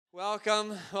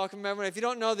Welcome, everyone. If you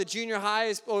don't know, the junior high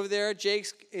is over there.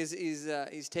 Jake's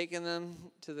he's taking them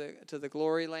to the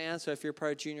glory land. So if you're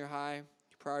part of junior high, you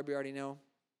probably already know.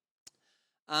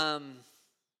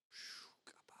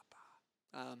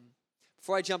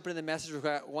 Before I jump into the message, we've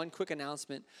got one quick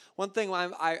announcement. One thing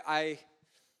I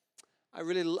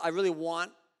really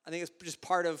want. I think it's just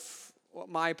part of what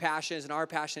my passion is and our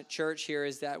passion at church here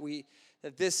is that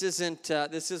this isn't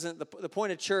the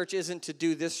point of church isn't to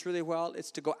do this really well. It's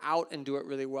to go out and do it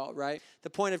really well, right? The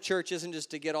point of church isn't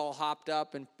just to get all hopped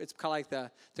up, and it's kind of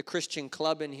like the Christian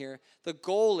club in here. The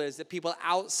goal is that people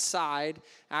outside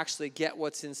actually get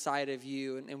what's inside of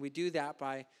you, and we do that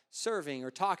by serving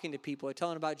or talking to people or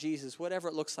telling about Jesus, whatever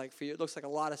it looks like for you. It looks like a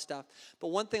lot of stuff. But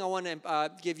one thing I want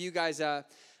to give you guys kind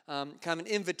of an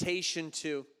invitation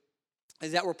to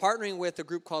is that we're partnering with a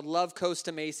group called Love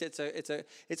Costa Mesa.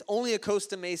 It's only a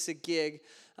Costa Mesa gig,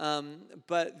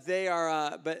 but they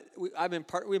are. We've been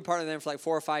partnering with them for like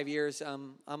 4 or 5 years.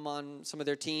 I'm on some of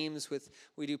their teams.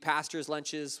 We do pastors'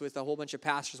 lunches with a whole bunch of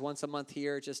pastors once a month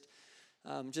here, just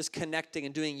connecting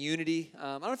and doing unity.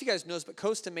 I don't know if you guys know this, but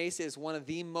Costa Mesa is one of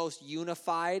the most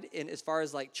unified in as far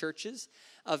as like churches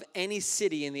of any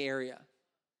city in the area.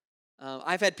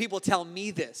 I've had people tell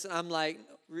me this, and I'm like,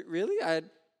 really?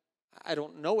 I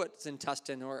don't know what's in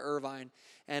Tustin or Irvine,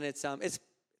 and it's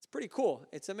pretty cool.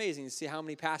 It's amazing to see how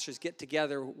many pastors get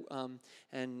together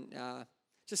and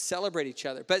just celebrate each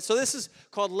other. But so this is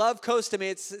called Love Costa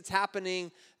Mesa. It's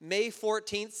happening May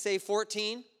 14th. Say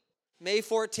 14. May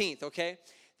 14th. Okay.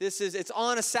 It's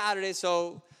on a Saturday,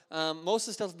 so most of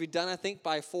the stuff will be done I think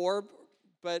by 4.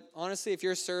 But honestly, if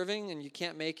you're serving and you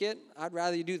can't make it, I'd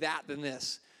rather you do that than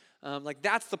this.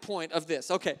 That's the point of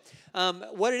this. Okay.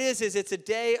 What it is it's a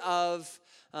day of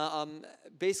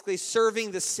basically serving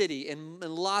the city in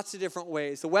lots of different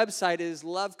ways. The website is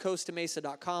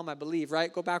lovecostamesa.com, I believe,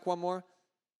 right? Go back one more.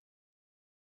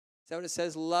 Is that what it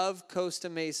says?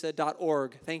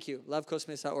 lovecostamesa.org. Thank you.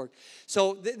 lovecostamesa.org.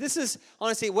 So this is,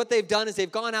 honestly, what they've done is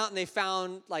they've gone out and they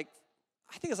found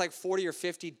I think it's like 40 or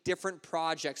 50 different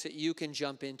projects that you can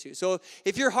jump into. So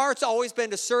if your heart's always been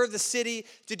to serve the city,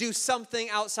 to do something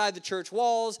outside the church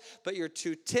walls, but you're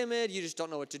too timid, you just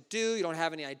don't know what to do, you don't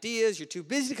have any ideas, you're too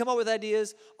busy to come up with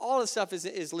ideas, all this stuff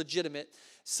is legitimate.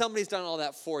 Somebody's done all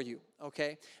that for you,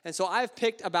 okay? And so I've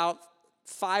picked about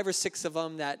 5 or 6 of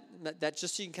them that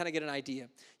just so you can kind of get an idea.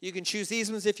 You can choose these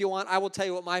ones if you want. I will tell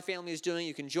you what my family is doing.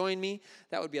 You can join me.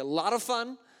 That would be a lot of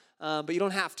fun. But you don't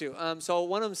have to. So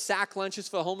one of them, sack lunches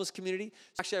for the homeless community.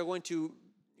 Actually, I'm going to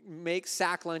make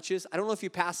sack lunches. I don't know if you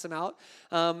pass them out.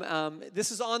 This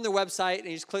is on their website, and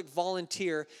you just click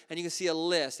volunteer, and you can see a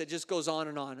list. It just goes on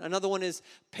and on. Another one is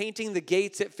painting the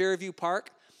gates at Fairview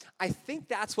Park. I think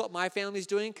that's what my family's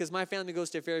doing because my family goes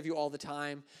to Fairview all the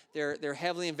time. They're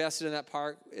heavily invested in that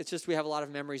park. It's just we have a lot of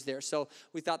memories there. So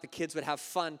we thought the kids would have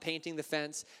fun painting the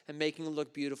fence and making it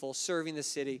look beautiful, serving the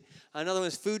city. Another one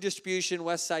is food distribution,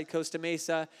 West Side, Costa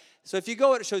Mesa. So if you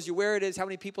go, it shows you where it is, how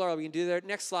many people are we can do there.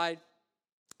 Next slide,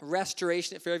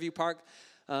 restoration at Fairview Park.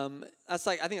 That's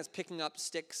I think it's picking up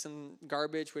sticks and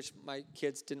garbage, which my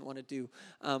kids didn't want to do.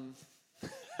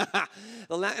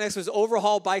 The next was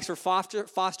overhaul bikes for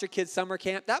foster kids summer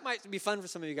camp. That might be fun for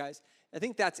some of you guys. I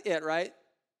think that's it, right?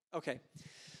 Okay.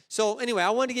 So anyway,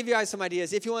 I wanted to give you guys some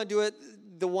ideas. If you want to do it,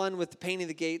 the one with the painting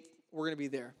the gate, we're going to be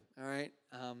there. All right.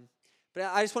 But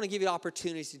I just want to give you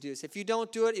opportunities to do this. If you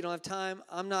don't do it, you don't have time.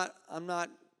 I'm not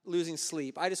losing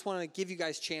sleep. I just want to give you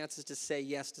guys chances to say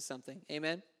yes to something.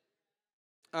 Amen.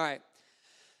 All right.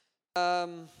 I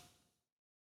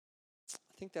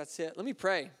think that's it. Let me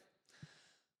pray.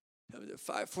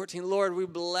 5:14, Lord, we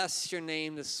bless your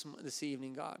name this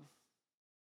evening, God.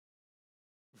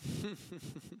 Just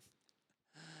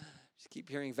keep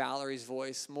hearing Valerie's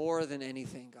voice. More than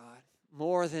anything, God.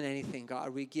 More than anything,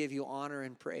 God, we give you honor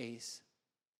and praise.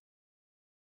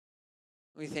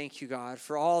 We thank you, God,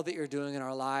 for all that you're doing in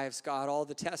our lives, God, all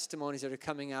the testimonies that are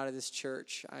coming out of this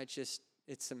church.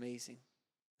 It's amazing.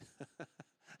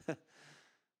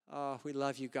 Oh, we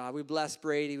love you, God. We bless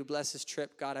Brady. We bless his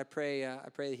trip, God. I pray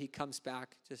that he comes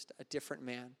back just a different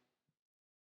man.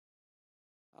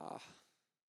 Oh,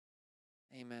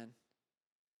 amen.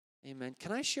 Amen.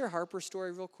 Can I share Harper's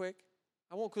story real quick?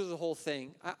 I won't go through the whole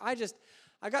thing. I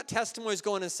got testimonies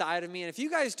going inside of me, and if you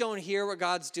guys don't hear what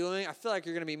God's doing, I feel like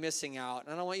you're going to be missing out,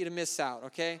 and I don't want you to miss out,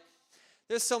 okay?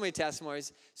 There's so many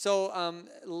testimonies. So,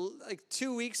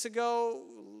 2 weeks ago,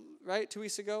 right? 2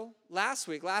 weeks ago? Last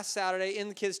Saturday in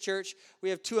the kids' church, we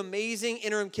have 2 amazing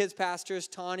interim kids pastors,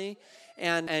 Tawny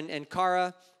and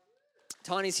Cara.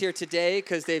 Tawny's here today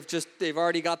because they've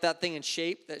already got that thing in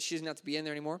shape that she doesn't have to be in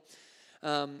there anymore.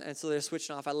 And so they're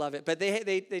switching off. I love it. But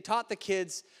they taught the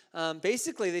kids,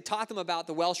 basically they taught them about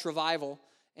the Welsh revival.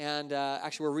 And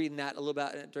actually we're reading that a little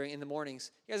bit in the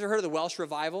mornings. You guys ever heard of the Welsh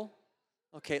revival?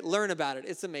 Okay, learn about it.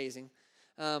 It's amazing.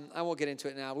 I won't get into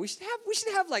it now. But we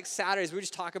should have like Saturdays where we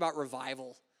just talk about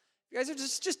revival. You guys are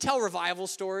just tell revival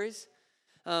stories.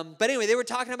 But anyway, they were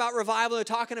talking about revival. They're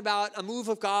talking about a move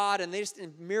of God and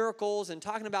miracles and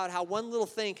talking about how one little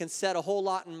thing can set a whole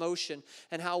lot in motion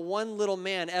and how one little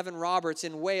man, Evan Roberts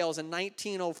in Wales in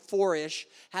 1904-ish,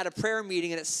 had a prayer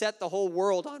meeting and it set the whole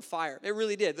world on fire. It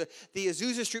really did. The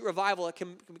Azusa Street revival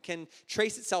can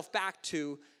trace itself back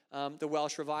to the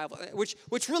Welsh revival,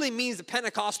 which really means the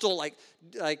Pentecostal, like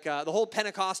the whole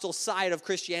Pentecostal side of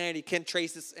Christianity can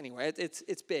trace this anyway.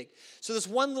 It's big. So this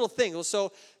one little thing.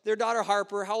 So their daughter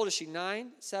Harper, how old is she?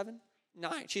 9, 7,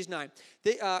 9. She's 9.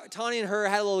 Tawny and her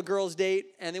had a little girls'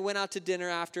 date, and they went out to dinner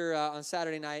after on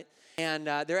Saturday night. And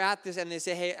they're at this, and they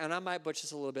say, hey, and I might butcher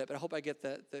this a little bit, but I hope I get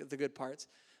the good parts.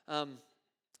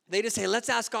 They just say, let's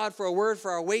ask God for a word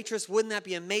for our waitress. Wouldn't that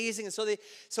be amazing? And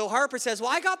so Harper says, well,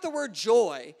 I got the word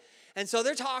joy. And so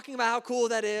they're talking about how cool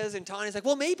that is. And Tawny's like,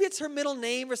 well, maybe it's her middle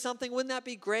name or something. Wouldn't that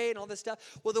be great? And all this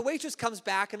stuff. Well, the waitress comes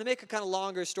back, and to make a kind of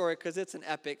longer story, because it's an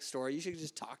epic story. You should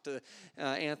just talk to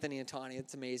Anthony and Tawny.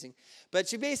 It's amazing. But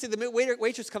the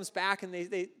waitress comes back, and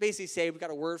they basically say, we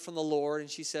got a word from the Lord. And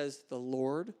she says, the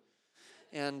Lord?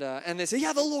 And they say,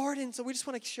 yeah, the Lord. And so we just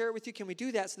want to share it with you. Can we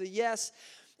do that? So yes.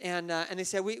 And they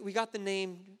said, we got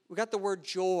the word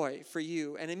joy for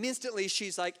you. And instantly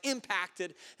she's like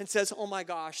impacted and says, oh my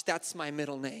gosh, that's my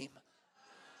middle name.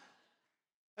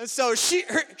 And so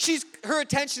her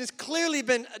attention has clearly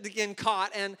been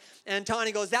caught. And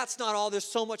Tawny goes, that's not all. There's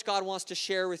so much God wants to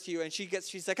share with you. And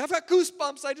she's like, I've got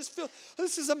goosebumps. I just feel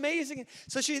this is amazing.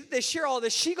 So they share all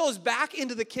this. She goes back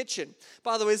into the kitchen.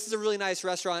 By the way, this is a really nice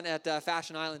restaurant at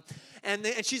Fashion Island. And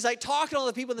she's like talking to all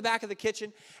the people in the back of the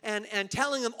kitchen and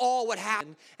telling them all what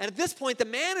happened. And at this point, the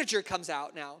manager comes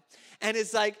out now and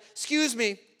is like, excuse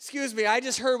me, I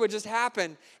just heard what just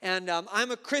happened. And I'm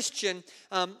a Christian,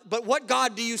 but what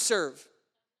God do you serve?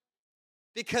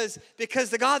 Because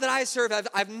the God that I serve,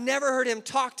 I've never heard him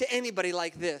talk to anybody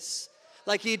like this,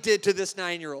 like he did to this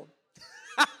 9-year-old.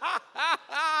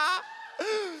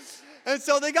 And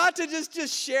so they got to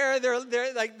just share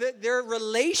their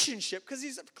relationship,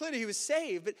 because clearly he was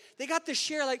saved, but they got to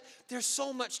share like there's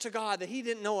so much to God that he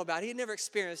didn't know about, he had never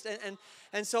experienced,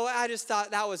 and so I just thought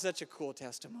that was such a cool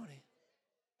testimony.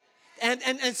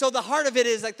 And so the heart of it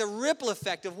is like the ripple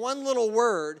effect of one little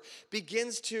word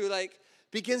begins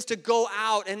to go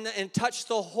out and touch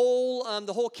the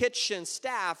whole kitchen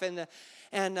staff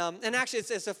and actually,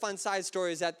 it's a fun side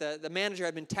story is that the manager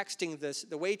had been texting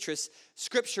the waitress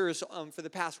scriptures for the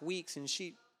past weeks, and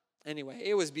anyway,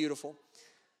 it was beautiful.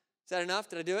 Is that enough?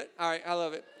 Did I do it? All right, I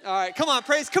love it. All right, come on,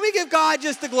 praise. Can we give God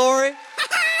just the glory?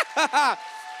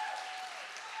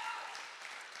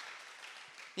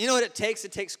 You know what it takes?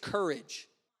 It takes courage.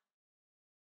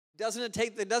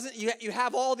 You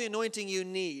have all the anointing you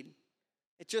need.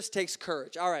 It just takes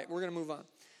courage. All right, we're going to move on.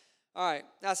 All right,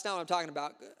 that's not what I'm talking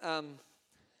about.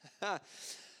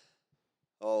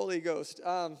 Holy Ghost.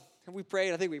 Have we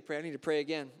prayed? I think we prayed. I need to pray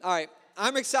again. All right.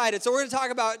 I'm excited. So we're going to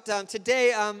talk about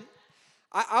today.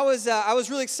 I was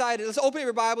really excited. Let's open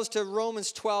your Bibles to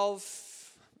Romans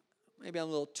 12. Maybe I'm a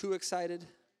little too excited.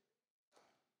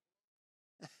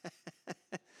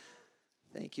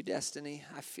 Thank you, Destiny.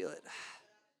 I feel it.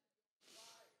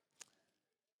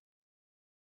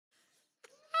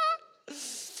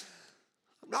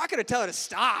 I'm not going to tell her to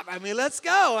stop. I mean, let's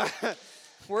go.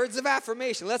 Words of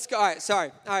affirmation. Let's go. All right,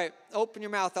 sorry. All right, open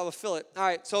your mouth. I will fill it. All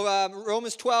right, so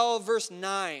Romans 12, verse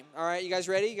 9. All right, you guys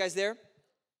ready? You guys there?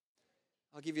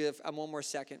 I'll give you one more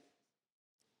second.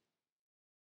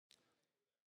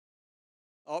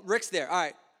 Oh, Rick's there. All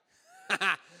right.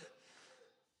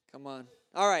 Come on.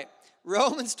 All right,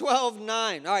 Romans 12,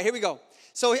 9. All right, here we go.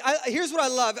 So here's what I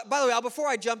love. By the way, before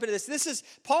I jump into this,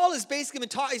 Paul has basically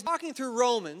he's talking through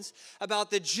Romans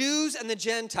about the Jews and the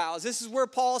Gentiles. This is where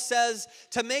Paul says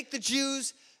to make the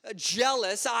Jews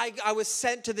jealous, I was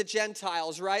sent to the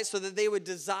Gentiles, right? So that they would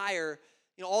desire,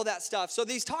 all that stuff. So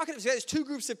there's two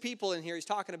groups of people in here he's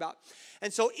talking about.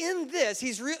 And so in this,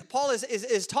 Paul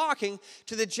is talking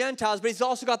to the Gentiles, but he's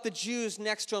also got the Jews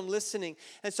next to him listening.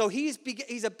 And so he's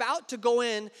about to go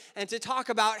in and to talk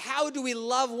about how do we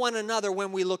love one another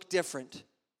when we look different.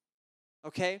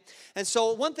 Okay? And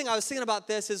so one thing I was thinking about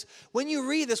this is when you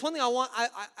read this, one thing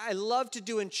I love to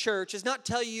do in church is not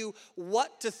tell you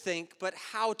what to think, but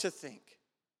how to think.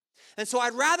 And so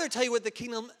I'd rather tell you what the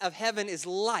kingdom of heaven is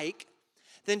like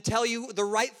than tell you the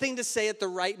right thing to say at the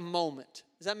right moment.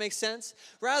 Does that make sense?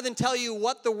 Rather than tell you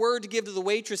what the word to give to the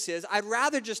waitress is, I'd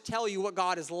rather just tell you what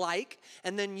God is like,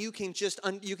 and then you can just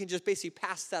basically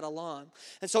pass that along.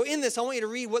 And so in this, I want you to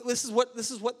read this is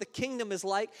what the kingdom is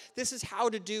like. This is how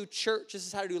to do church. This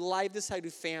is how to do life. This is how to do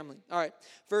family. All right,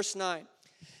 verse 9.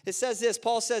 It says this.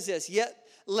 Paul says this. Yet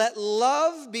let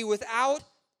love be without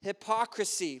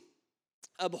hypocrisy.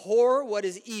 Abhor what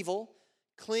is evil.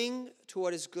 Cling to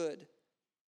what is good.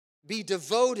 Be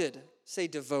devoted. Say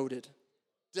devoted.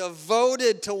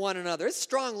 Devoted to one another. It's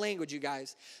strong language, you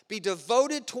guys. Be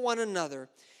devoted to one another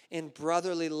in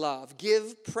brotherly love.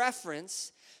 Give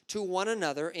preference to one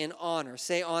another in honor.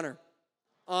 Say honor.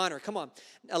 Honor. Come on.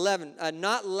 11.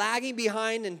 Not lagging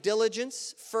behind in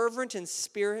diligence, fervent in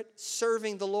spirit,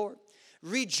 serving the Lord.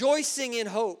 Rejoicing in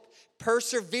hope,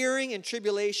 persevering in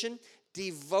tribulation,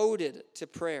 devoted to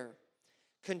prayer.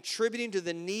 Contributing to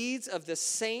the needs of the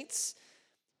saints,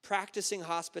 practicing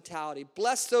hospitality.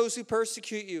 Bless those who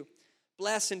persecute you.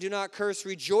 Bless and do not curse.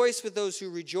 Rejoice with those who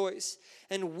rejoice.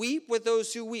 And weep with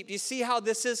those who weep. Do you see how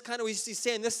this is kind of, he's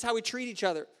saying this is how we treat each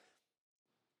other.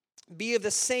 Be of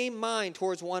the same mind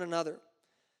towards one another.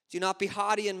 Do not be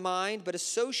haughty in mind, but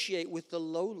associate with the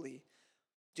lowly.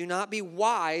 Do not be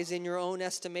wise in your own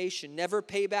estimation. Never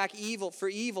pay back evil for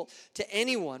evil to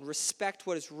anyone. Respect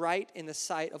what is right in the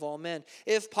sight of all men.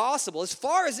 If possible, as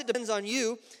far as it depends on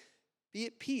you, be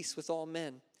at peace with all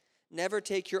men. Never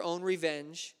take your own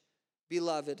revenge,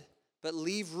 beloved, but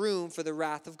leave room for the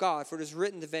wrath of God. For it is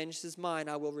written, the vengeance is mine,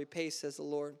 I will repay, says the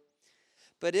Lord.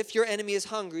 But if your enemy is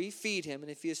hungry, feed him.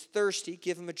 And if he is thirsty,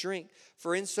 give him a drink.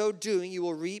 For in so doing, you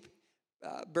will reap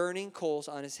burning coals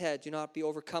on his head. Do not be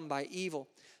overcome by evil,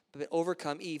 but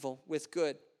overcome evil with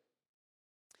good.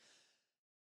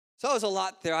 So that was a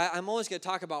lot there. I'm always going to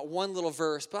talk about one little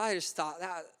verse, but I just thought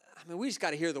that, we just got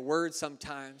to hear the word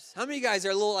sometimes. How many of you guys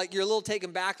are you're a little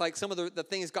taken back, like some of the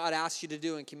things God asks you to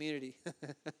do in community?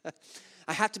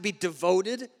 I have to be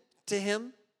devoted to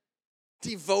him?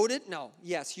 Devoted? No.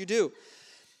 Yes, you do.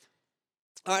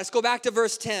 All right, let's go back to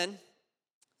verse 10.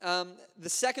 The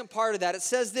second part of that, it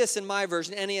says this in my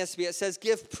version, NASB. It says,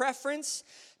 give preference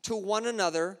to one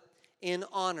another in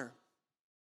honor.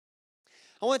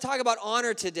 I want to talk about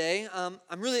honor today. I'm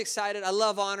really excited. I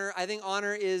love honor. I think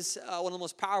honor is one of the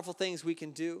most powerful things we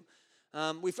can do.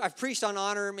 I've preached on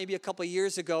honor maybe a couple of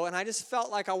years ago, and I just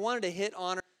felt like I wanted to hit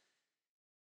honor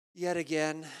yet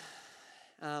again,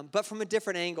 but from a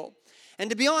different angle. And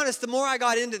to be honest, the more I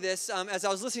got into this, as I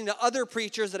was listening to other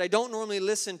preachers that I don't normally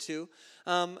listen to,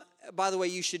 by the way,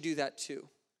 you should do that too.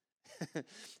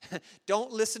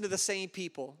 Don't listen to the same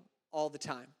people all the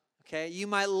time. Okay, you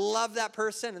might love that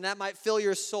person and that might fill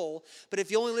your soul, but if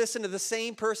you only listen to the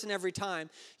same person every time,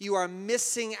 you are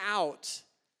missing out.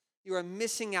 You are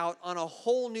missing out on a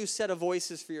whole new set of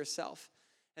voices for yourself.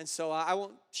 And so I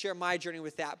won't share my journey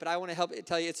with that, but I want to help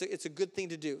tell you it's a good thing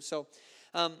to do. So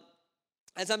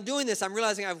as I'm doing this, I'm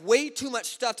realizing I have way too much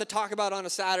stuff to talk about on a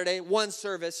Saturday, one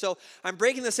service. So I'm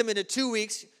breaking this into 2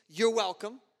 weeks. You're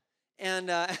welcome.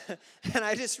 And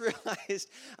I just realized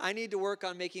I need to work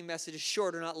on making messages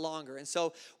shorter, not longer. And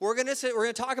so we're going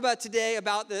to talk about today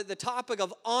about the topic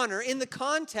of honor in the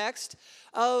context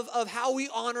of how we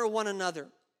honor one another.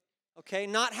 Okay,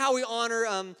 not how we honor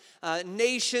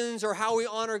nations or how we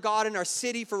honor God in our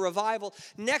city for revival.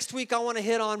 Next week, I want to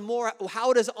hit on more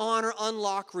how does honor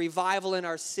unlock revival in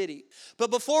our city. But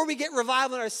before we get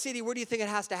revival in our city, where do you think it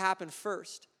has to happen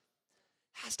first?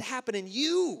 It has to happen in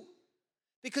you.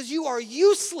 Because you are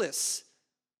useless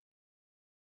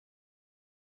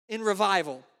in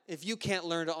revival if you can't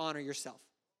learn to honor yourself.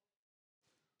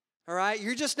 All right?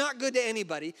 You're just not good to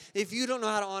anybody if you don't know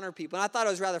how to honor people. And I thought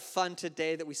it was rather fun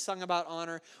today that we sung about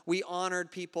honor. We honored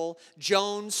people.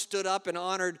 Joan stood up and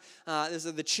honored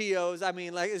the Chios.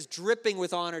 It's dripping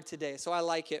with honor today. So I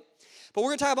like it. But we're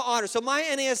going to talk about honor. So my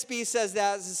NASB says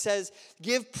that. It says,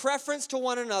 give preference to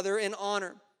one another in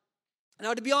honor.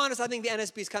 Now, to be honest, I think the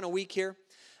NSB is kind of weak here.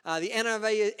 The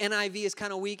NIV is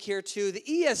kind of weak here too. The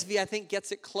ESV, I think,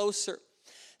 gets it closer.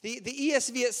 The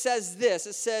ESV, it says this.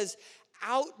 It says,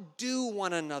 outdo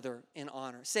one another in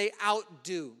honor. Say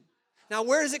outdo. Now,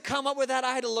 where does it come up with that?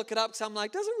 I had to look it up because I'm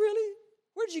like, does it really?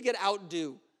 Where did you get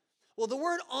outdo? Well, the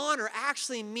word honor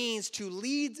actually means to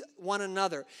lead one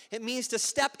another. It means to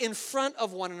step in front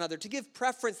of one another, to give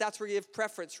preference. That's where you give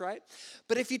preference, right?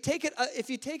 But if you take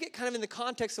it kind of in the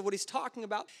context of what he's talking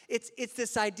about, it's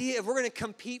this idea of we're going to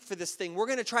compete for this thing. We're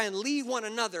going to try and lead one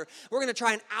another. We're going to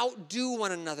try and outdo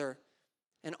one another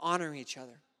and honor each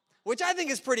other, which I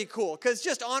think is pretty cool because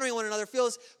just honoring one another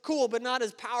feels cool, but not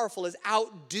as powerful as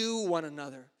outdo one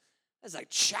another. That's like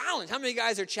challenge. How many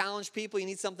guys are challenged people? You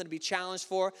need something to be challenged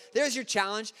for. There's your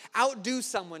challenge. Outdo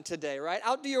someone today, right?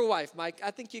 Outdo your wife, Mike. I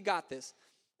think you got this.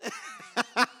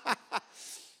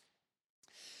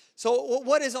 So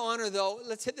what is honor, though?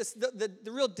 Let's hit this, the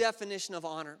real definition of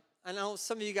honor. I know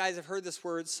some of you guys have heard this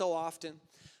word so often.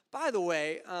 By the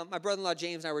way, my brother-in-law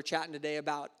James and I were chatting today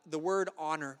about the word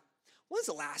honor. When's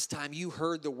the last time you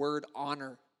heard the word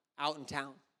honor out in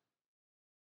town?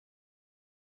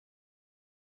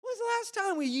 When's the last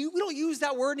time we don't use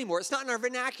that word anymore? It's not in our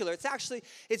vernacular.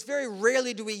 It's very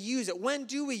rarely do we use it. When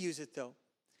do we use it, though?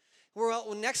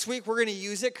 Well, next week we're going to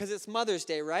use it because it's Mother's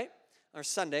Day, right? Or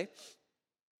Sunday.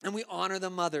 And we honor the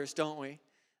mothers, don't we?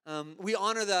 We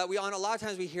honor a lot of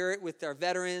times we hear it with our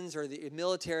veterans or the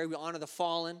military. We honor the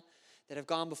fallen that have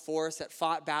gone before us, that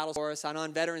fought battles for us. I know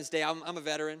on Veterans Day, I'm a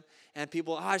veteran, and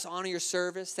people, I just honor your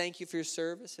service. Thank you for your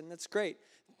service, and that's great.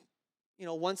 You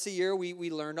know, once a year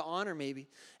we learn to honor maybe.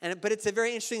 But it's a very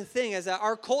interesting thing is that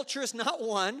our culture is not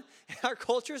one. Our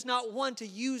culture is not one to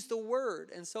use the word.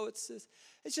 And so it's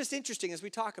just interesting as we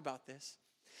talk about this.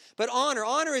 But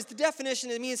honor is the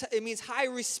definition. It means high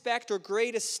respect or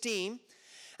great esteem.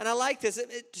 And I like this.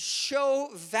 It show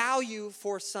value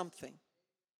for something.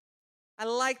 I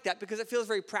like that because it feels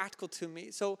very practical to me.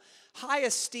 So high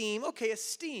esteem, okay,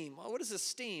 esteem. Well, what is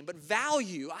esteem? But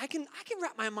value, I can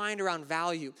wrap my mind around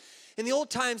value. In the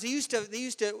old times, they used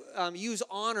to use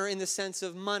honor in the sense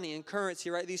of money and currency,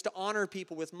 right? They used to honor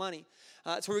people with money.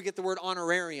 That's where we get the word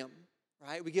honorarium,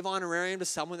 right? We give honorarium to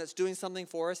someone that's doing something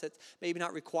for us that's maybe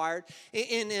not required.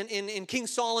 In King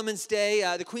Solomon's day,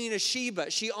 the Queen of Sheba,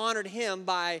 she honored him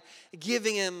by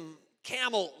giving him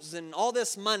camels and all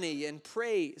this money and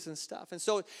praise and stuff. And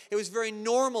so it was very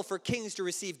normal for kings to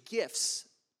receive gifts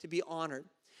to be honored.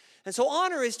 And so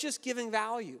honor is just giving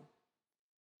value.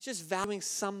 It's just valuing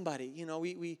somebody. You know,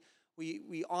 we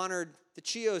honored the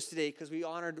Chios today because we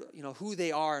honored, you know, who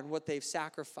they are and what they've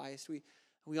sacrificed.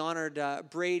 We honored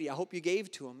Brady. I hope you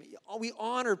gave to him. We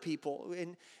honor people,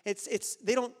 and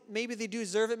maybe they do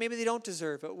deserve it, maybe they don't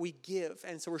deserve it. We give,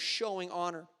 and so we're showing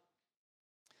honor.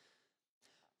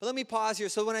 But let me pause here.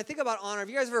 So when I think about honor, have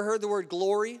you guys ever heard the word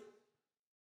glory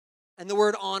and the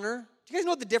word honor? Do you guys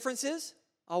know what the difference is?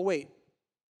 I'll wait.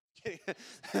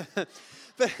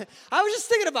 But I was just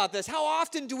thinking about this. How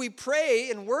often do we pray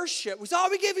and worship? We say,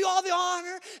 we give you all the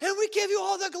honor, and we give you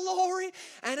all the glory,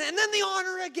 and then the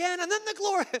honor again, and then the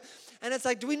glory. And it's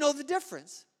like, do we know the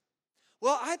difference?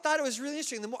 Well, I thought it was really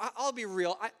interesting. I'll be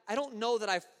real. I don't know that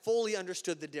I fully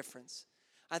understood the difference.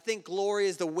 I think glory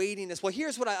is the weightiness. Well,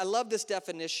 here's what I love this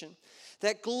definition.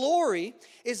 That glory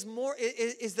is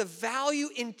the value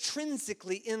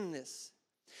intrinsically in this.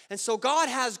 And so God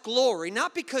has glory,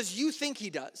 not because you think he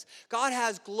does. God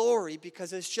has glory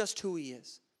because it's just who he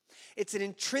is. It's an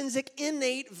intrinsic,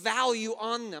 innate value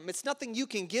on them. It's nothing you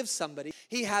can give somebody.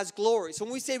 He has glory. So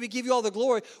when we say we give you all the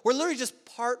glory, we're literally just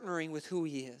partnering with who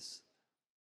he is.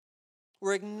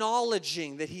 We're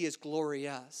acknowledging that he is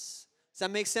glorious. Does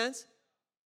that make sense?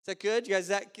 Is that good? You guys,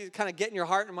 that kind of get in your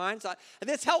heart and mind? So, and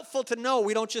it's helpful to know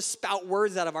we don't just spout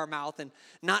words out of our mouth and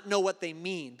not know what they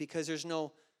mean because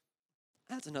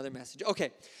that's another message. Okay,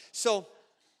 so,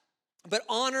 but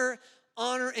honor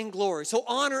and glory. So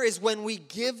honor is when we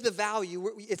give the value.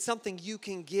 It's something you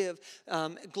can give.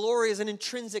 Glory is an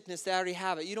intrinsicness that I already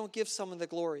have it. You don't give someone the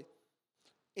glory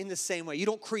in the same way. You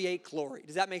don't create glory.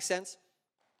 Does that make sense?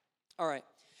 All right.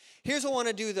 Here's what I want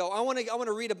to do, though. I want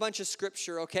to read a bunch of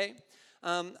scripture, okay?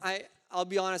 I'll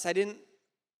be honest,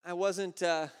 I wasn't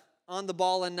on the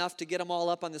ball enough to get them all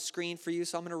up on the screen for you,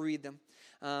 so I'm going to read them.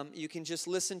 You can just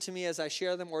listen to me as I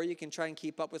share them, or you can try and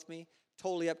keep up with me.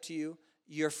 Totally up to you.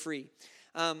 You're free.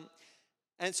 And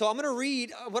so I'm going to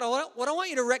read. What I want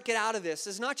you to get out of this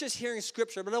is not just hearing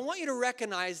scripture, but I want you to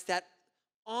recognize that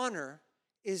honor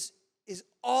is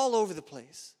all over the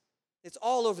place. It's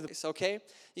all over the place, okay?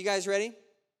 You guys ready?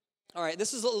 All right,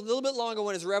 this is a little bit longer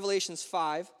one. Is Revelations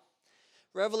 5.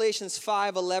 Revelations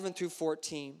 5, 11 through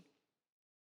 14.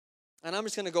 And I'm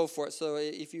just going to go for it. So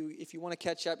if you want to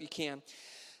catch up, you can.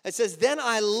 It says, "Then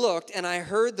I looked, and I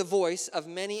heard the voice of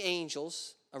many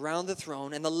angels around the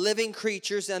throne, and the living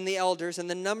creatures and the elders, and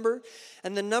the number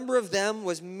of them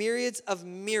was myriads of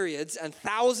myriads and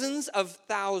thousands of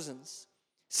thousands,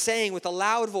 saying with a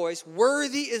loud voice,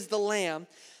 'Worthy is the Lamb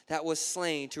that was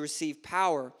slain to receive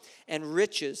power and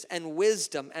riches and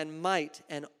wisdom and might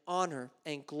and honor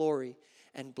and glory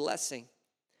and blessing.'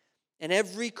 And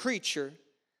every creature,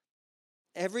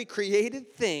 every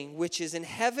created thing which is in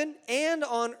heaven and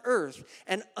on earth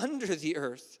and under the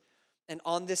earth and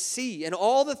on the sea and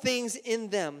all the things in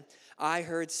them, I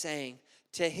heard saying,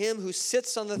 To him who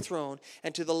sits on the throne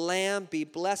and to the Lamb be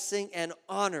blessing and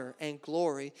honor and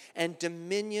glory and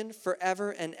dominion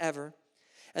forever and ever.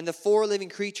 And the four living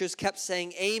creatures kept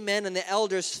saying, Amen, and the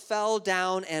elders fell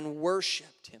down and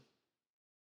worshiped him.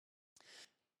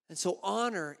 And so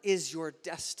honor is your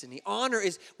destiny. Honor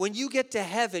is, when you get to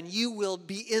heaven, you will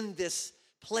be in this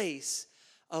place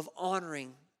of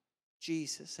honoring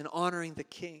Jesus and honoring the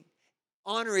King.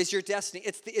 Honor is your destiny.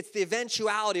 It's the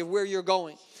eventuality of where you're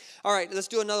going. All right, let's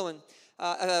do another one.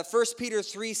 1 Peter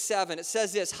 3:7. It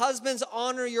says this, husbands,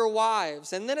 honor your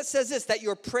wives. And then it says this, that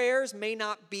your prayers may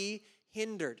not be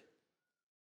hindered.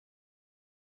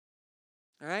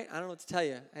 All right, I don't know what to tell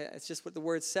you. It's just what the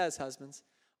word says, husbands.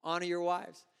 Honor your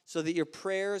wives so that your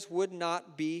prayers would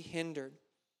not be hindered.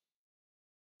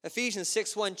 Ephesians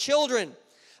 6:1. Children,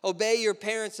 obey your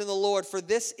parents in the Lord, for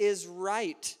this is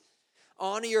right.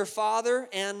 Honor your father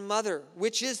and mother,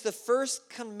 which is the first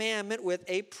commandment with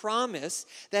a promise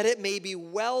that it may be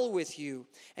well with you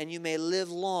and you may live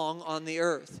long on the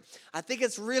earth. I think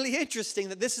it's really interesting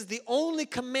that this is the only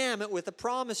commandment with a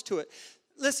promise to it.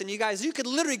 Listen, you guys, you could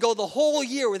literally go the whole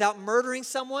year without murdering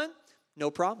someone. No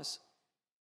promise.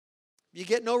 You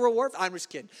get no reward. I'm just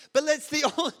kidding. But let's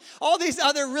all these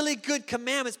other really good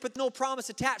commandments, but no promise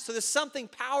attached. So there's something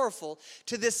powerful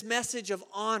to this message of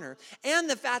honor. And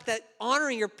the fact that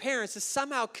honoring your parents is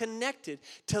somehow connected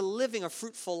to living a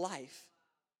fruitful life.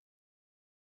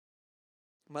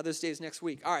 Mother's Day is next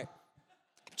week. All right.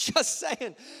 Just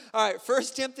saying. All right. 1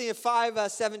 Timothy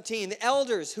 5:17. The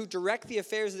elders who direct the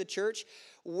affairs of the church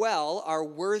well are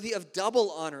worthy of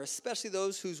double honor, especially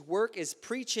those whose work is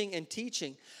preaching and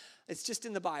teaching. It's just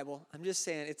in the Bible. I'm just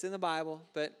saying, it's in the Bible,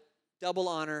 but double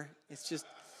honor, it's just,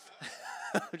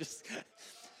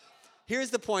 Here's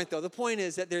the point, though. The point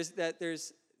is that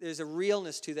there's a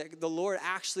realness to that. The Lord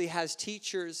actually has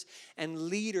teachers and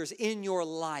leaders in your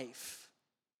life.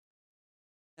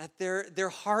 That their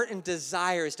heart and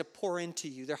desire is to pour into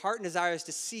you. Their heart and desire is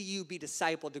to see you be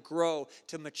discipled, to grow,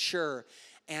 to mature.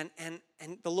 And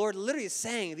the Lord literally is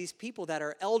saying, these people that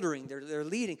are eldering, they're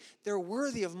leading, they're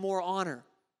worthy of more honor.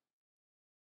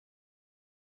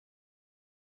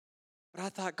 But I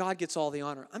thought God gets all the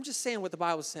honor. I'm just saying what the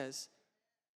Bible says.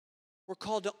 We're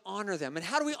called to honor them. And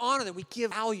how do we honor them? We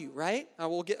give value, right? I'm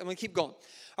going to keep going.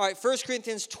 All right, 1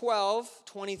 Corinthians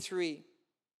 12:23.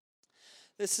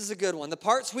 This is a good one. The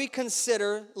parts we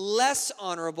consider less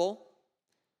honorable,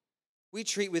 we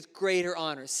treat with greater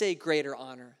honor. Say greater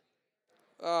honor.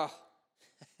 Oh.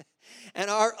 And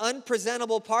our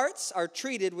unpresentable parts are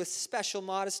treated with special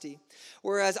modesty,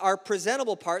 whereas our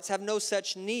presentable parts have no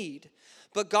such need.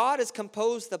 But God has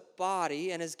composed the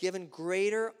body and has given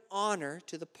greater honor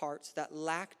to the parts that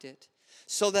lacked it,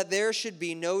 so that there should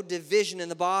be no division in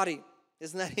the body.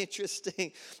 Isn't that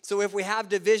interesting? So if we have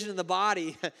division in the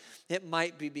body, it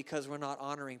might be because we're not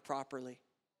honoring properly.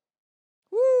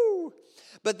 Woo!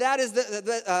 But that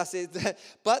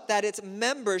its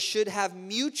members should have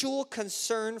mutual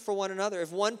concern for one another.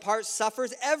 If one part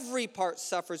suffers, every part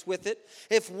suffers with it.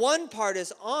 If one part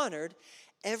is honored,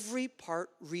 every part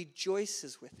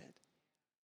rejoices with it.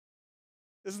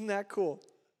 Isn't that cool?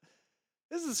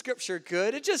 Isn't Scripture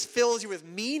good? It just fills you with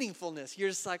meaningfulness. You're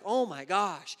just like, oh my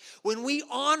gosh. When we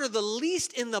honor the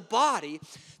least in the body,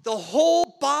 the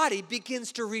whole body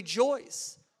begins to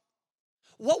rejoice.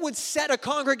 What would set a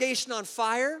congregation on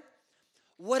fire?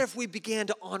 What if we began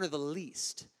to honor the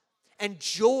least? And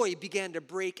joy began to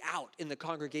break out in the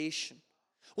congregation.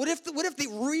 What if the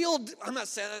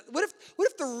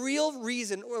real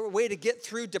reason or way to get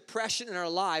through depression in our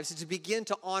lives is to begin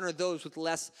to honor those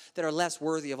that are less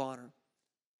worthy of honor?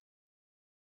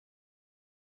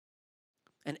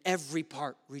 And every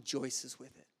part rejoices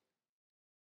with it.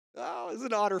 Oh,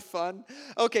 isn't honor fun?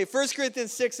 Okay, 1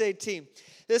 Corinthians 6:18.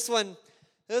 This one's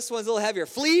a little heavier.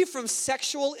 Flee from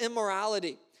sexual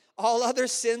immorality. All other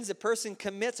sins a person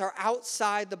commits are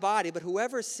outside the body, but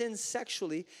whoever sins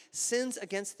sexually sins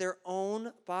against their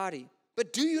own body.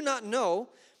 But do you not know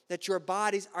that your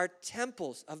bodies are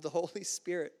temples of the Holy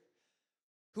Spirit,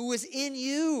 who is in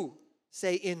you?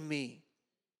 Say, in me.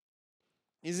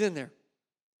 He's in there.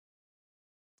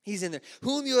 He's in there.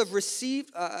 Whom you have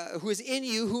received, who is in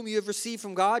you, whom you have received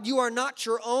from God. You are not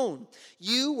your own.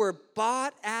 You were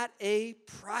bought at a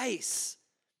price.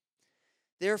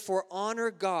 Therefore,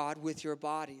 honor God with your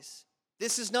bodies.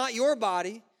 This is not your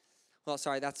body. Well,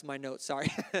 sorry, that's my note.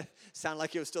 Sorry. Sound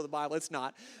like it was still the Bible. It's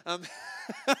not. Let's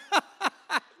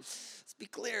be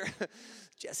clear.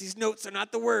 Jesse's notes are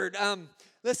not the word.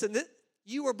 Listen,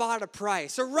 you were bought at a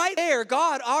price. So right there,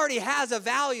 God already has a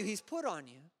value He's put on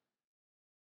you.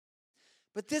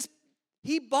 But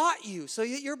He bought you, so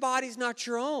your body's not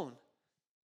your own.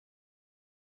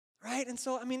 right? And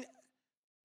so, I mean,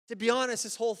 to be honest,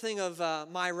 this whole thing of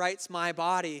my rights, my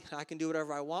body, I can do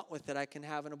whatever I want with it. I can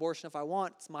have an abortion if I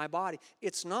want. It's my body.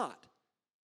 It's not.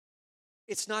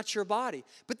 It's not your body.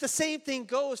 But the same thing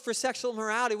goes for sexual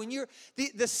immorality. When you're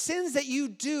the sins that you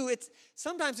do,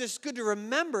 sometimes it's good to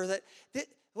remember that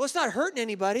well, it's not hurting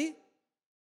anybody.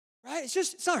 Right?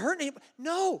 It's not hurting anybody.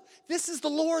 No, this is the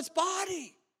Lord's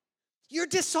body. You're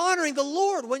dishonoring the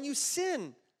Lord when you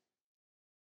sin.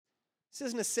 This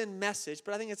isn't a sin message,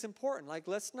 but I think it's important. Like,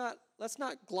 let's not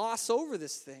gloss over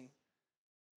this thing.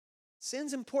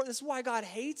 Sin's important. This is why God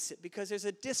hates it, because there's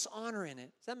a dishonor in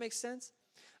it. Does that make sense?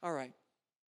 All right.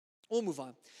 We'll move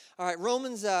on. All right,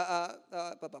 Romans, where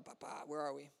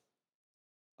are we?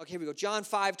 Okay, here we go. John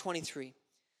 5:23.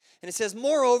 And it says,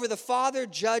 moreover, the Father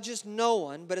judges no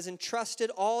one, but has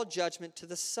entrusted all judgment to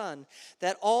the Son,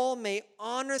 that all may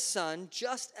honor the Son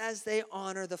just as they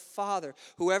honor the Father.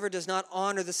 Whoever does not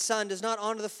honor the Son does not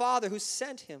honor the Father who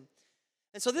sent him.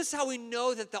 And so this is how we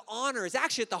know that the honor is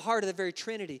actually at the heart of the very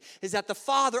Trinity, is that the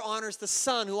Father honors the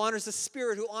Son, who honors the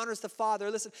Spirit, who honors the Father.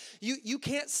 Listen, you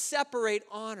can't separate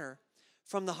honor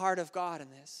from the heart of God in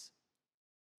this.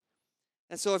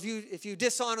 And so if you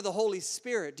dishonor the Holy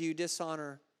Spirit, do you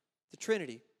dishonor the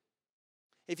Trinity?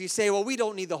 If you say, well, we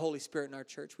don't need the Holy Spirit in our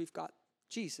church, we've got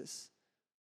Jesus.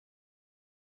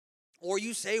 Or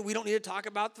you say, we don't need to talk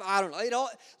about, I don't know.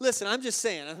 Listen, I'm just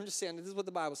saying, this is what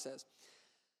the Bible says.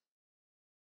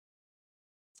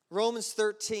 Romans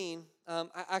 13,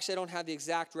 actually I don't have the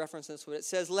exact reference in this, but it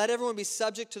says, let everyone be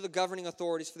subject to the governing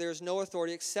authorities, for there is no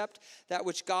authority except that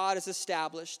which God has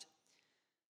established.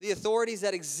 The authorities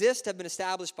that exist have been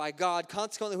established by God.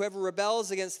 Consequently, whoever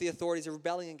rebels against the authorities are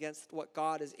rebelling against what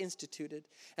God has instituted.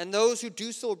 And those who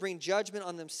do so will bring judgment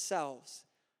on themselves.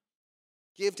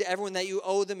 Give to everyone that you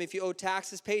owe them. If you owe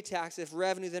taxes, pay taxes. If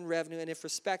revenue, then revenue. And if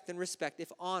respect, then respect.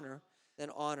 If honor,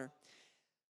 then honor.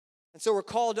 And so we're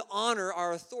called to honor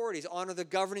our authorities, honor the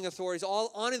governing authorities,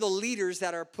 honor the leaders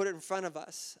that are put in front of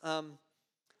us. I don't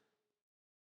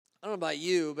know about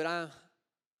you, but I'm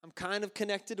kind of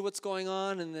connected to what's going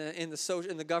on in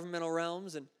the governmental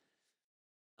realms, and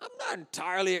I'm not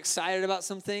entirely excited about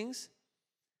some things.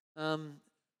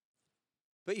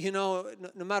 But you know,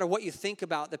 no matter what you think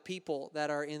about the people that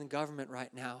are in government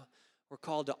right now, we're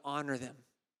called to honor them.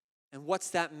 And what's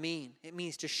that mean? It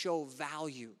means to show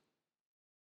value.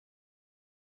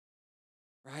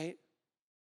 Right?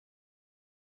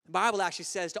 The Bible actually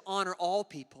says to honor all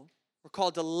people. We're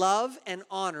called to love and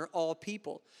honor all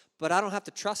people. But I don't have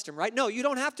to trust them, right? No, you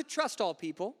don't have to trust all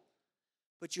people.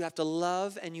 But you have to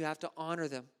love and you have to honor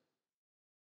them.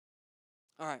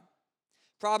 All right.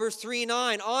 Proverbs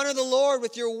 3:9, honor the Lord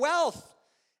with your wealth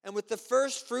and with the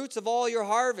first fruits of all your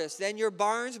harvest. Then your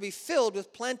barns will be filled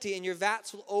with plenty and your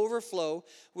vats will overflow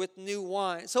with new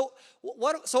wine. So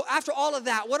after all of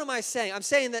that, what am I saying? I'm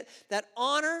saying that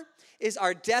honor is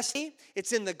our destiny.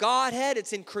 It's in the Godhead.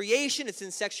 It's in creation. It's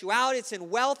in sexuality. It's in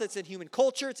wealth. It's in human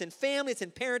culture. It's in family. It's in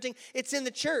parenting. It's in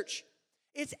the church.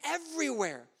 It's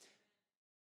everywhere.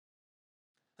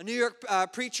 A New York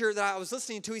preacher that I was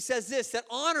listening to, he says this, that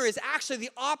honor is actually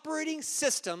the operating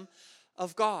system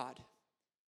of God.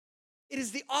 It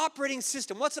is the operating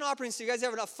system. What's an operating system? You guys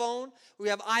have a phone? We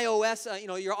have iOS.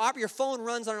 Your phone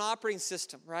runs on an operating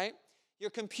system, right? Your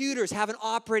computers have an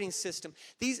operating system.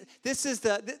 This is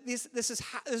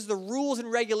the rules and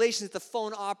regulations that the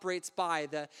phone operates by.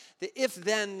 The if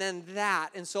then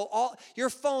that. And so your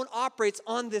phone operates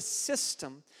on this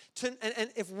system. And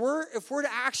if we're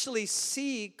to actually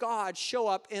see God show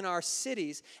up in our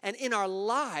cities and in our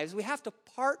lives, we have to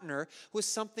partner with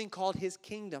something called His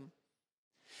kingdom.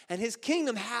 And His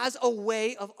kingdom has a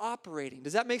way of operating.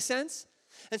 Does that make sense?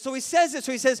 And so he says this.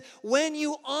 So he says, when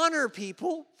you honor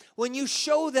people, when you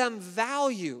show them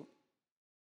value,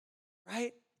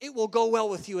 right, it will go well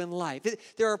with you in life.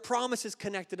 There are promises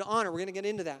connected to honor. We're going to get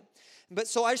into that. But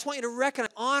so I just want you to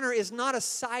recognize honor is not a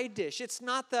side dish. It's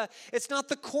not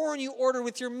the corn you order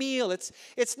with your meal.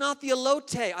 It's not the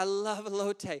elote. I love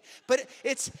elote. But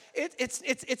it's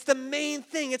the main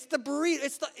thing. It's the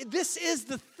burrito. This is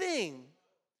the thing.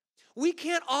 We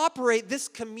can't operate this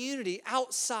community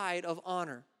outside of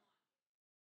honor.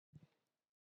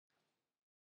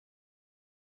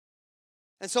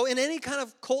 And so in any kind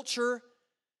of culture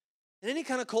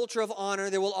of honor,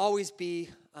 there will always be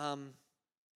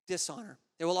dishonor.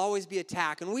 There will always be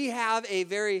attack. And we have a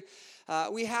very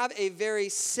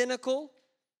cynical,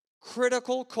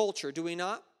 critical culture, do we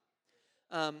not?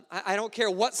 I don't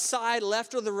care what side,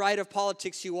 left or the right of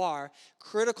politics you are,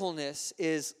 criticalness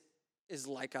is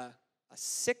like a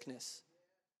sickness.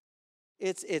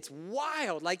 It's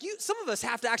wild. Like some of us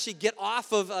have to actually get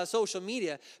off of social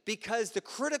media because the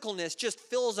criticalness just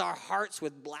fills our hearts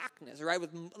with blackness, right? With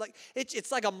like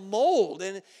it's like a mold,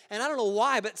 and I don't know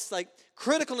why, but it's like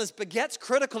criticalness begets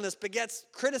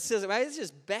criticism. Right? It's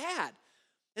just bad,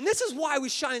 and this is why we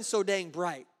shine so dang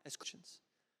bright as Christians.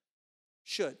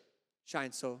 Should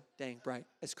shine so dang bright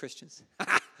as Christians.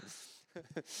 I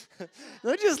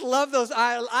just love those.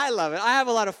 I love it. I have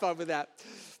a lot of fun with that.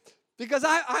 Because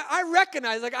I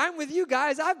recognize, like I'm with you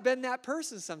guys, I've been that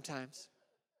person sometimes.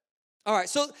 All right,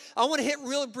 so I want to hit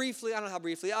real briefly, I don't know how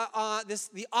briefly,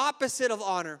 the opposite of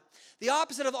honor. The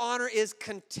opposite of honor is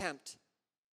contempt.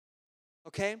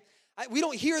 Okay? We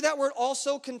don't hear that word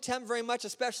also, contempt, very much,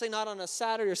 especially not on a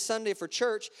Saturday or Sunday for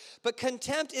church. But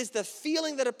contempt is the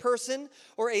feeling that a person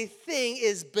or a thing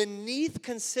is beneath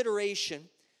consideration.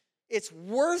 It's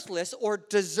worthless or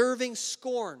deserving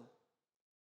scorn.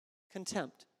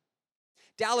 Contempt.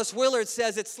 Dallas Willard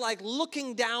says it's like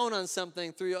looking down on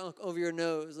something over your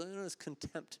nose. It's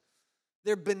contempt.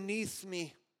 They're beneath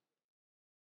me.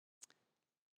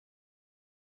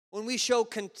 When we show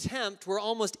contempt, we're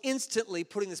almost instantly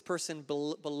putting this person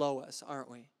below us, aren't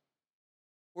we?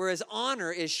 Whereas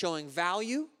honor is showing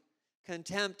value,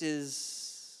 contempt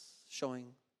is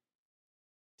showing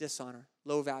dishonor,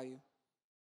 low value.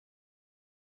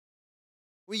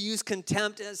 We use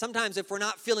contempt. Sometimes if we're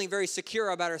not feeling very secure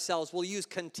about ourselves, we'll use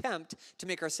contempt to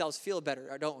make ourselves feel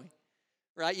better, don't we?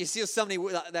 Right? You see somebody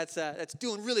that's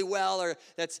doing really well or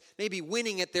that's maybe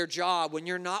winning at their job when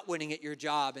you're not winning at your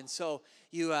job. And so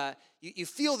you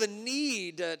feel the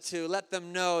need to let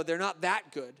them know they're not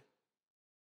that good.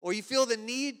 Or you feel the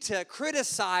need to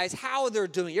criticize how they're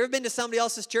doing. You ever been to somebody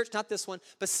else's church? Not this one,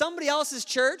 but somebody else's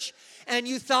church, and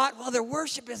you thought, well, their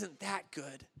worship isn't that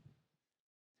good.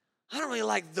 I don't really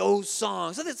like those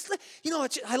songs. I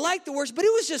like the worship, but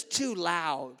it was just too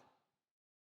loud.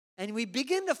 And we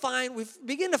begin to find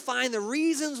the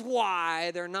reasons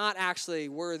why they're not actually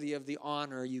worthy of the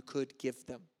honor you could give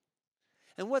them.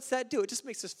 And what's that do? It just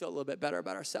makes us feel a little bit better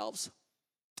about ourselves.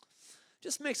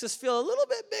 Just makes us feel a little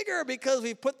bit bigger because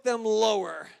we put them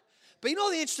lower. But you know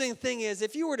the interesting thing is,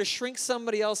 if you were to shrink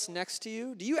somebody else next to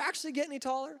you, do you actually get any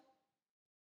taller?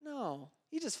 No,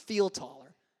 you just feel taller.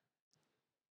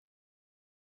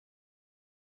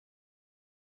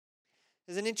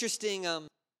 There's an interesting thing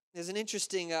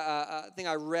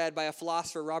I read by a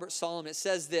philosopher, Robert Solomon. It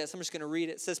says this. I'm just going to read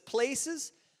it. It says,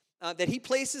 that he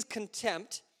places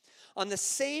contempt on the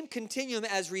same continuum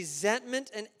as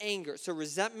resentment and anger. So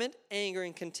resentment, anger,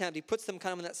 and contempt. He puts them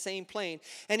kind of on that same plane.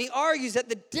 And he argues that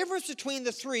the difference between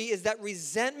the three is that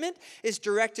resentment is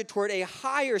directed toward a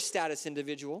higher status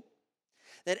individual,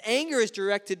 that anger is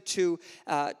directed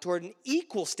toward an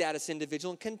equal status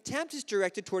individual, and contempt is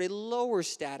directed toward a lower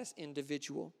status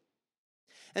individual.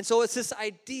 And so it's this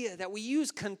idea that we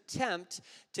use contempt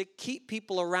to keep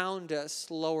people around us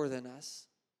lower than us.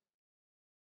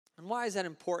 And why is that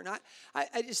important?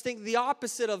 I just think the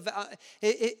opposite of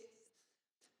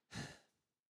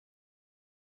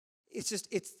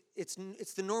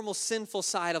it's the normal sinful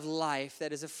side of life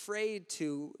that is afraid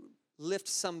to lift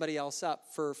somebody else up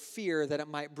for fear that it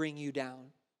might bring you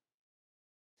down.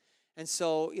 And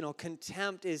so,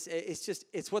 contempt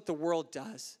it's what the world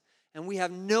does. And we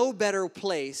have no better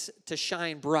place to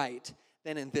shine bright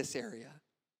than in this area.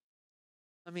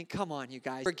 I mean, come on, you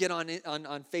guys. Or get on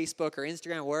Facebook or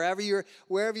Instagram, wherever you're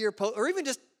or even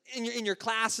just in your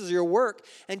classes or your work,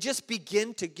 and just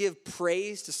begin to give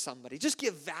praise to somebody. Just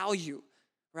give value.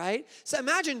 Right? So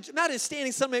imagine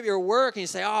standing somewhere at your work and you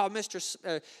say, oh,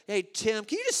 hey, Tim,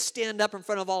 can you just stand up in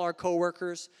front of all our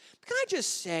coworkers? Can I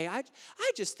just say, I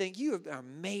just think you are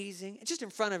amazing, just in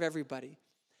front of everybody.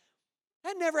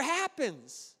 That never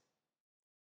happens.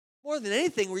 More than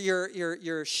anything, where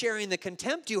you're sharing the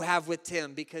contempt you have with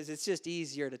Tim, because it's just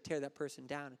easier to tear that person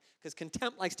down. Because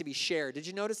contempt likes to be shared. Did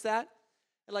you notice that?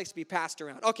 It likes to be passed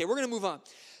around. Okay, we're going to move on.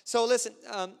 So listen.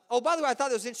 By the way, I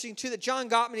thought it was interesting too that John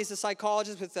Gottman, he's a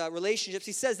psychologist with relationships.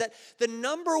 He says that the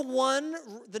number one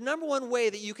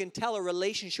way that you can tell a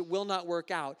relationship will not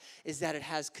work out is that it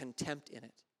has contempt in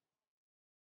it.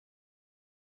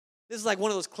 This is like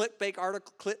one of those clickbait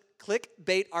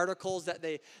articles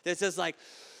that says like,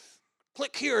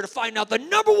 click here to find out the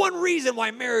number one reason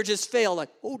why marriages fail. Like,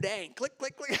 oh dang, click.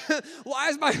 Why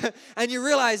is and you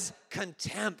realize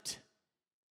contempt.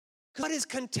 What is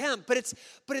contempt? But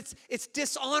it's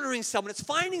dishonoring someone. It's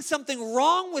finding something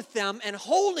wrong with them and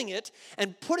holding it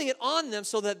and putting it on them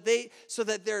so that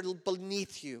they're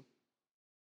beneath you.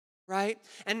 Right?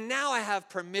 And now I have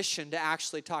permission to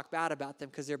actually talk bad about them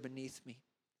because they're beneath me.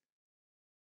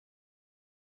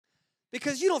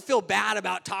 Because you don't feel bad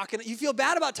about talking. You feel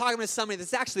bad about talking to somebody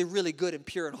that's actually really good and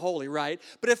pure and holy, right?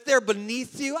 But if they're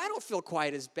beneath you, I don't feel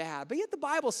quite as bad. But yet the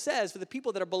Bible says for the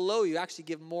people that are below you, actually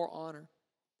give more honor.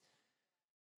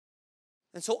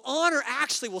 And so honor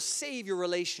actually will save your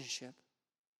relationship.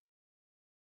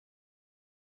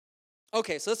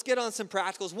 Okay, so let's get on some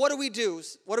practicals. What do we do?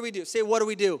 What do we do? Say, what do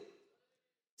we do?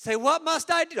 Say, what must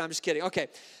I do? No, I'm just kidding. Okay,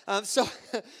 so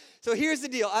here's the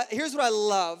deal. Here's what I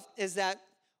love is that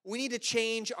we need to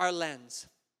change our lens.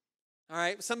 All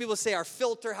right, some people say our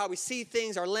filter, how we see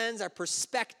things, our lens, our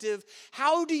perspective.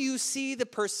 How do you see the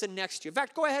person next to you? In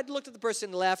fact, go ahead and look at the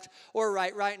person left or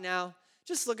right now.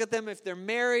 Just look at them. If they're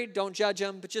married, don't judge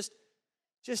them, but just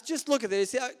look at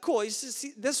this. Cool. You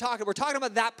see this we're talking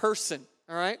about that person.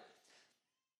 All right.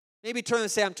 Maybe turn and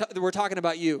say, we're talking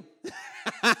about you.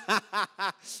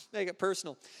 Make it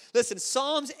personal. Listen,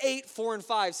 Psalms 8, 4, and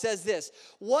 5 says this.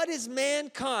 What is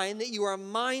mankind that you are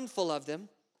mindful of them?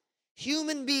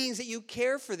 Human beings that you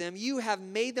care for them. You have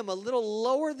made them a little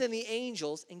lower than the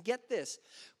angels. And get this.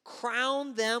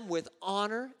 Crown them with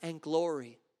honor and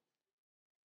glory.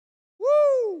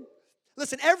 Woo!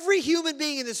 Listen, every human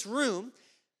being in this room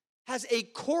has a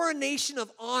coronation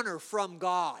of honor from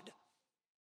God.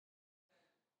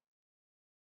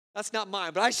 That's not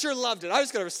mine, but I sure loved it. I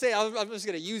was going to say, I'm just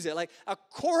going to use it. Like a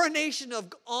coronation of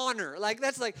honor.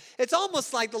 It's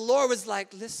almost like the Lord was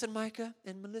like, listen, Micah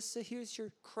and Melissa, here's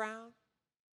your crown.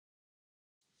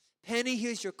 Penny,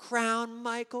 here's your crown.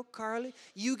 Michael, Carly,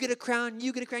 you get a crown,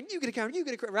 you get a crown, you get a crown, you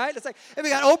get a crown, right? It's like, and we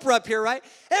got Oprah up here, right?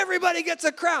 Everybody gets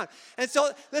a crown. And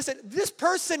so, listen, this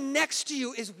person next to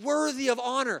you is worthy of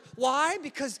honor. Why?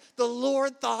 Because the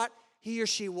Lord thought he or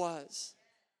she was.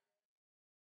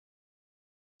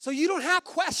 So you don't have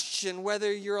to question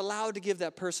whether you're allowed to give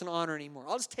that person honor anymore.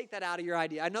 I'll just take that out of your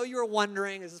idea. I know you were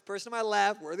wondering, is this person on my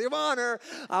left worthy of honor?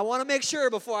 I want to make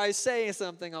sure before I say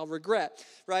something I'll regret,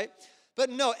 right? But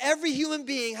no, every human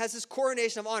being has this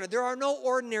coronation of honor. There are no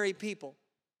ordinary people.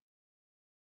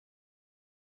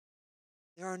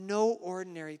 There are no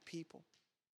ordinary people.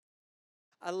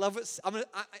 I love it.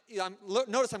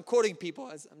 Notice I'm quoting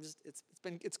people.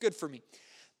 It's good for me.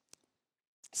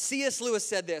 C.S. Lewis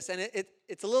said this, and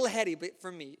it's a little heady but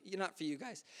for me, not for you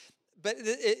guys, but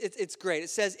it's great. It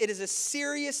says, it is a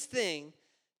serious thing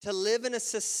to live in a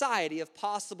society of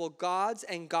possible gods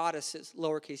and goddesses,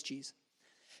 lowercase g's.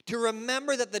 To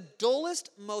remember that the dullest,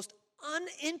 most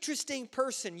uninteresting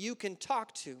person you can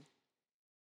talk to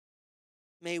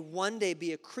may one day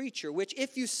be a creature which,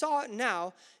 if you saw it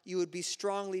now, you would be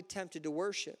strongly tempted to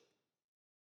worship.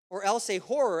 Or else a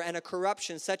horror and a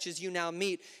corruption such as you now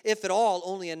meet, if at all,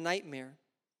 only a nightmare.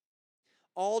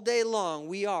 All day long,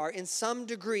 we are, in some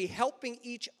degree, helping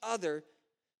each other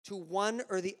to one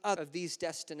or the other of these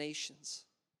destinations.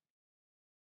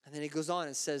 And then he goes on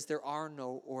and says, there are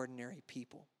no ordinary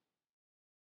people.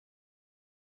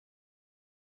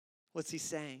 What's he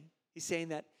saying? He's saying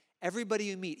that everybody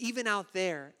you meet, even out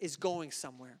there, is going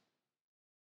somewhere.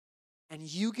 And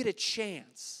you get a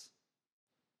chance.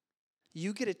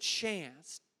 You get a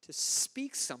chance to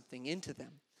speak something into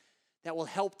them that will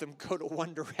help them go to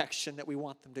one direction that we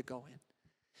want them to go in.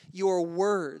 Your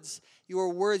words,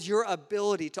 your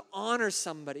ability to honor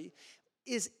somebody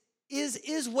is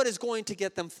what is going to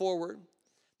get them forward.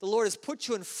 The Lord has put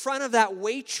you in front of that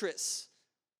waitress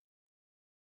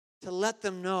to let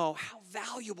them know how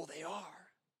valuable they are.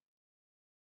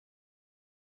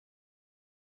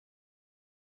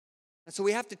 And so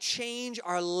we have to change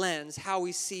our lens, how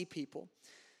we see people.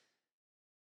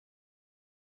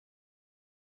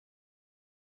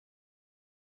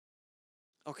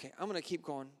 Okay, I'm going to keep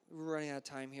going. We're running out of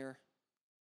time here.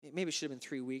 Maybe it should have been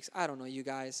 3 weeks. I don't know, you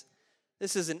guys.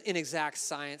 This is an inexact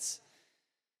science.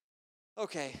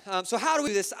 Okay, so how do we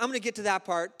do this? I'm going to get to that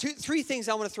part. Three things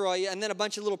I want to throw at you, and then a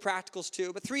bunch of little practicals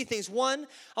too. But 3 things. One,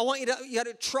 I want you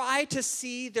to try to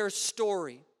see their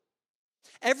story.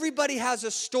 Everybody has a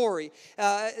story.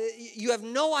 You have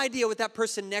no idea what that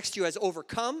person next to you has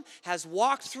overcome, has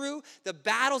walked through, the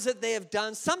battles that they have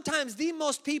done. Sometimes the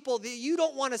most people that you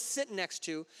don't want to sit next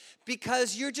to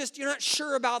because you're not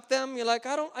sure about them. You're like,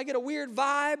 I get a weird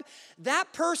vibe.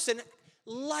 That person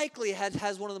likely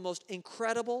has one of the most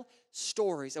incredible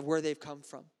stories of where they've come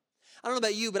from. I don't know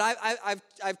about you, but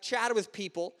I've chatted with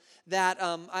people that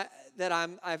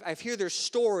I hear their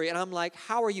story, and I'm like,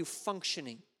 how are you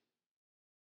functioning?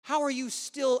 How do you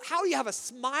have a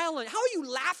smile, and how are you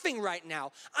laughing right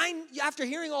now? After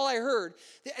hearing all I heard.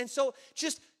 And so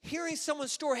just hearing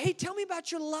someone's story, hey, tell me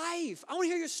about your life. I want to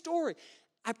hear your story.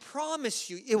 I promise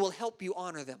you it will help you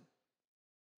honor them.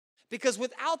 Because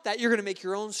without that, you're going to make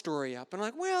your own story up. And I'm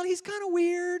like, well, he's kind of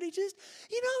weird.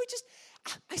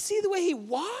 I see the way he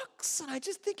walks, and I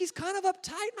just think he's kind of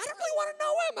uptight, and I don't really want to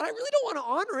know him, and I really don't want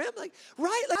to honor him. Like,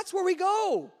 right? Like, that's where we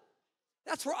go.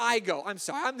 That's where I go. I'm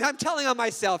sorry. I'm telling on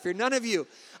myself here, none of you.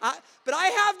 But I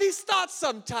have these thoughts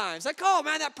sometimes. Like, oh,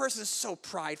 man, that person is so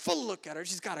prideful. Look at her.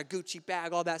 She's got a Gucci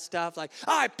bag, all that stuff. Like,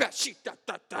 I bet she da,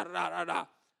 da, da, da, da, da.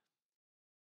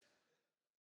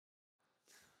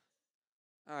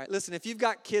 All right, listen, if you've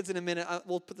got kids in a minute,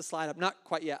 we'll put the slide up. Not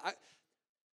quite yet.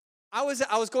 I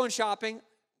was going shopping.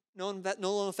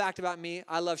 No fact about me,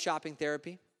 I love shopping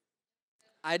therapy.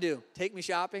 I do. Take me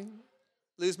shopping,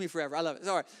 lose me forever. I love it.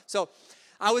 All right. So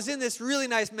I was in this really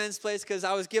nice men's place because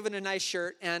I was given a nice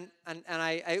shirt, and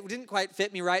it didn't quite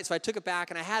fit me right, so I took it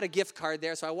back, and I had a gift card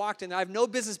there, so I walked in. I have no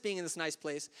business being in this nice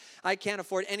place. I can't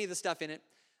afford any of the stuff in it.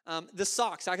 The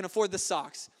socks, I can afford the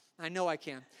socks. I know I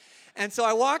can. And so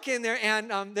I walk in there,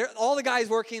 and all the guys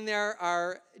working there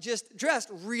are just dressed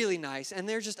really nice, and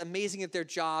they're just amazing at their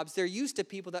jobs. They're used to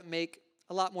people that make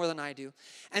a lot more than I do.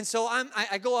 And so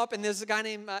I go up, and there's a guy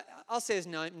named, I'll say his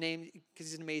name because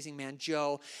he's an amazing man,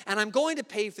 Joe. And I'm going to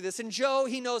pay for this. And Joe,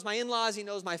 he knows my in-laws, he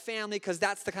knows my family, because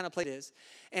that's the kind of place it is.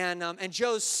 And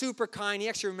Joe's super kind. He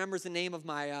actually remembers the name of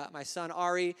my son,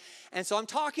 Ari. And so I'm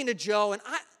talking to Joe, and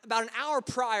about an hour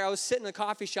prior, I was sitting in a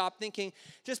coffee shop thinking,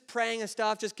 just praying and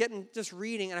stuff, just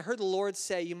reading. And I heard the Lord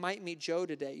say, you might meet Joe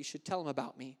today. You should tell him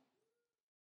about me.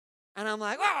 And I'm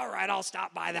like, all right, I'll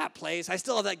stop by that place. I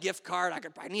still have that gift card.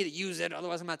 I need to use it.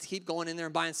 Otherwise, I'm going to have to keep going in there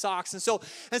and buying socks. And so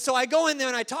I go in there,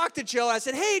 and I talk to Joe. I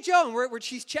said, hey, Joe. And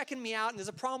she's checking me out, and there's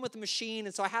a problem with the machine.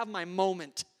 And so I have my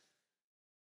moment.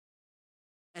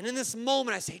 And in this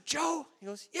moment, I say, Joe. He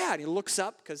goes, yeah. And he looks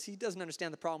up because he doesn't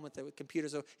understand the problem with the computer.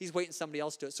 So he's waiting somebody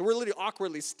else to do it. So we're literally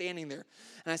awkwardly standing there.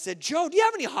 And I said, Joe, do you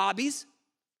have any hobbies?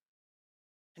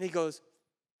 And he goes,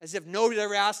 as if nobody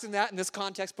ever asked him that in this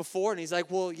context before. And he's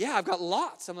like, well, yeah, I've got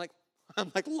lots. I'm like,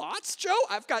 lots, Joe?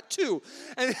 I've got 2.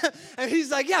 And he's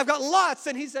like, yeah, I've got lots.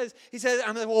 And he says,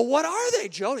 I'm like, well, what are they,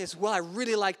 Joe? And he says, well, I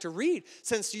really like to read.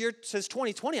 Since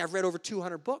 2020, I've read over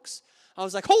 200 books. I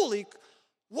was like, holy,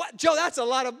 what, Joe, that's a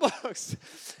lot of books.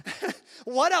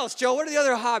 What else, Joe? What are the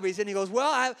other hobbies? And he goes,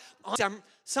 well, I'm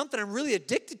something I'm really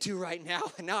addicted to right now.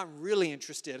 And now I'm really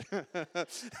interested.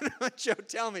 Joe,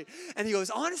 tell me. And he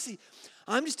goes, honestly,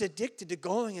 I'm just addicted to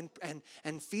going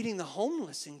and feeding the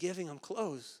homeless and giving them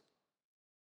clothes.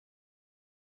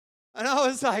 And I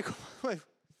was like, wait,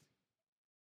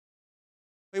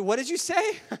 what did you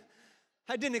say?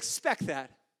 I didn't expect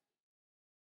that.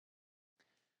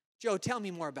 Joe, tell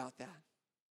me more about that.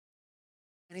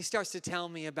 And he starts to tell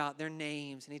me about their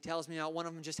names, and he tells me about one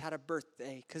of them just had a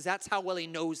birthday, because that's how well he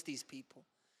knows these people.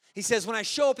 He says, when I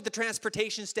show up at the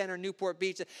transportation center in Newport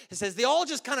Beach, it says, they all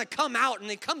just kind of come out and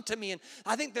they come to me, and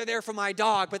I think they're there for my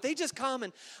dog, but they just come,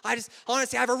 and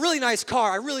honestly, I have a really nice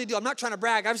car. I really do. I'm not trying to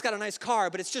brag. I've just got a nice car,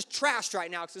 but it's just trashed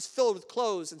right now because it's filled with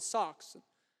clothes and socks.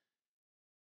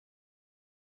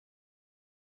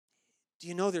 Do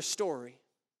you know their story?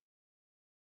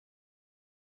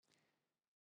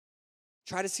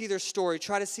 Try to see their story.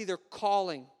 Try to see their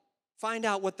calling. Find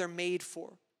out what they're made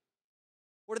for.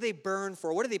 What do they burn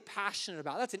for? What are they passionate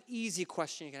about? That's an easy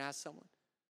question you can ask someone.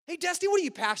 Hey, Destiny, what are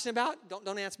you passionate about?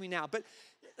 Don't answer me now. But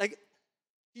like,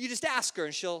 you just ask her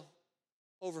and she'll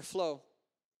overflow.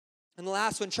 And the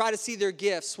last one, try to see their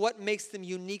gifts. What makes them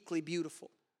uniquely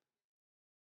beautiful?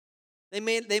 They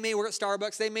may work at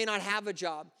Starbucks. They may not have a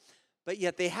job. But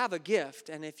yet they have a gift.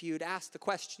 And if you'd ask the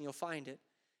question, you'll find it.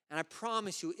 And I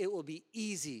promise you, it will be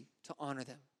easy to honor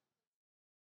them.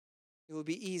 It will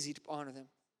be easy to honor them.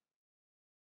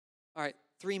 All right,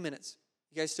 3 minutes.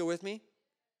 You guys still with me?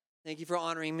 Thank you for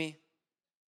honoring me.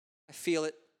 I feel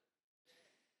it.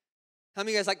 How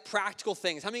many of you guys like practical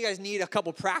things? How many of you guys need a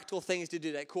couple practical things to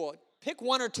do today? Cool. Pick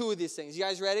 1 or 2 of these things. You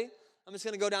guys ready? I'm just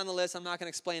going to go down the list. I'm not going to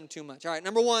explain them too much. All right,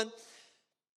 number 1,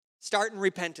 start in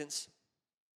repentance.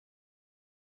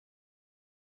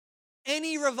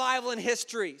 Any revival in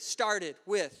history started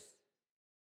with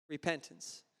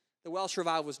repentance. The Welsh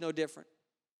revival was no different.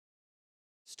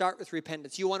 Start with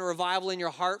repentance. You want a revival in your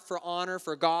heart for honor,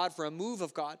 for God, for a move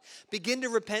of God. Begin to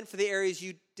repent for the areas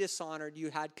you dishonored,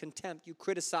 you had contempt, you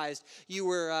criticized, you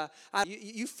were,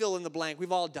 you fill in the blank.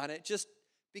 We've all done it. Just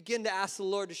begin to ask the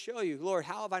Lord to show you, Lord,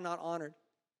 how have I not honored?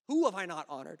 Who have I not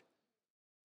honored?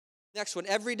 Next one,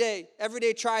 every day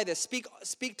try this.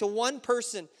 Speak to one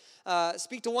person.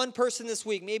 Speak to one person this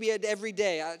week, maybe every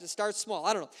day. Start small.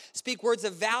 I don't know. Speak words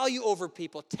of value over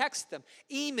people. Text them.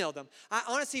 Email them.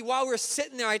 Honestly, while we were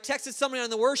sitting there, I texted somebody on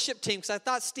the worship team because I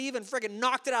thought Stephen friggin'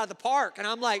 knocked it out of the park. And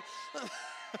I'm like...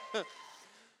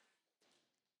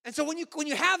 And so when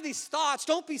you have these thoughts,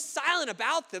 don't be silent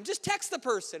about them. Just text the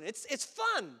person. It's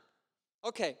fun.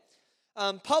 Okay.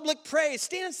 Public praise.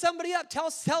 Stand somebody up. Tell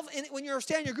when you're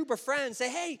standing in your group of friends, say,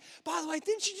 hey, by the way,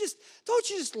 don't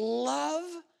you just love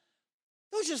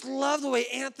the way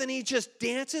Anthony just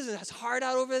dances and has heart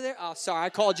out over there? Oh, sorry, I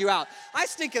called you out. I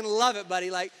stinking love it,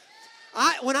 buddy. Like,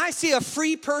 when I see a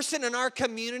free person in our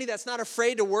community that's not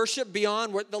afraid to worship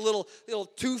beyond the little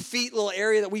 2 feet little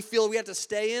area that we feel we have to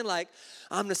stay in, like,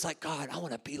 I'm just like, God, I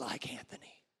want to be like Anthony.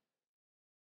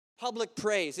 Public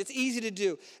praise. It's easy to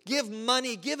do. Give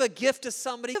money. Give a gift to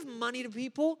somebody. Give money to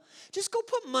people. Just go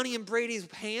put money in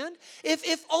Brady's hand.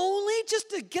 If only just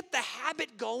to get the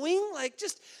habit going, like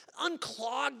just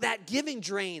unclog that giving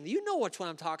drain. You know which one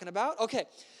I'm talking about. Okay.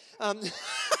 I'm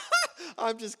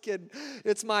just kidding.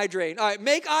 It's my drain. All right.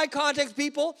 Make eye contact with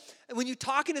people. And when you're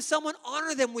talking to someone,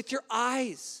 honor them with your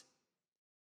eyes.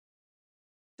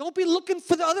 Don't be looking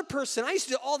for the other person. I used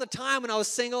to do it all the time when I was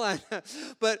single,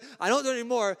 but I don't do it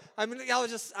anymore. I don't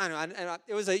know.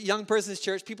 It was a young person's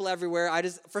church, people everywhere.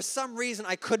 For some reason,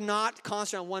 I could not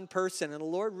concentrate on one person, and the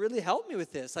Lord really helped me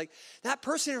with this. Like, that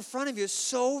person in front of you is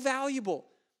so valuable.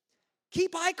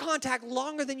 Keep eye contact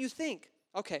longer than you think.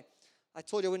 Okay, I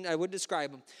told you I would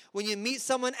describe them. When you meet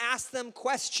someone, ask them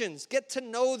questions. Get to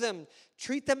know them.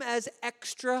 Treat them as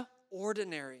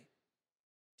extraordinary.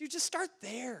 Dude, just start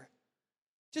there.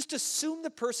 Just assume the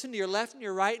person to your left and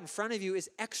your right in front of you is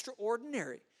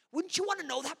extraordinary. Wouldn't you want to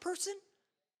know that person?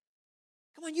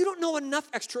 Come on, you don't know enough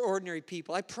extraordinary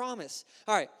people, I promise.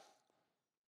 All right.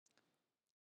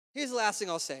 Here's the last thing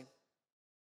I'll say.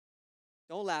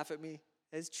 Don't laugh at me.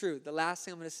 It's true. The last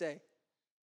thing I'm going to say.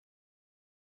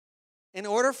 In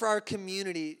order for our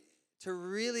community to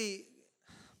really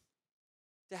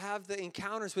to have the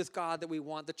encounters with God that we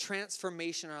want, the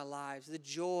transformation in our lives, the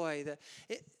joy,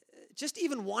 just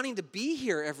even wanting to be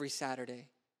here every Saturday,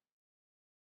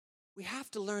 we have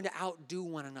to learn to outdo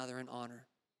one another in honor.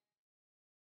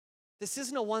 This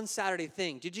isn't a one Saturday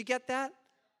thing. Did you get that?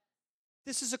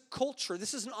 This is a culture.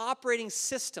 This is an operating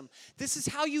system. This is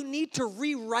how you need to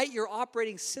rewrite your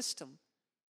operating system.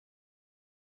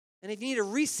 And if you need to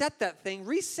reset that thing,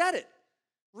 reset it.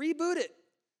 Reboot it.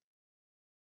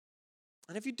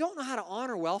 And if you don't know how to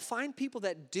honor well, find people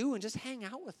that do and just hang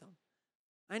out with them.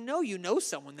 I know you know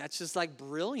someone that's just like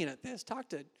brilliant at this. Talk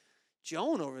to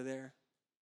Joan over there.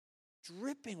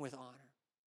 Dripping with honor.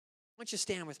 Why don't you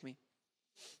stand with me?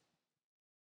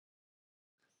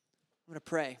 I'm going to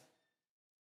pray.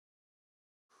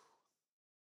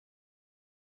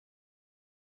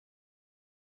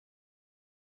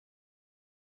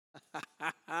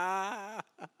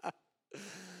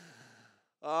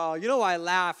 Oh, you know why I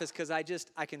laugh is because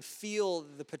I can feel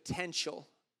the potential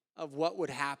of what would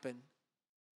happen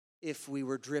if we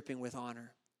were dripping with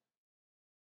honor.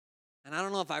 And I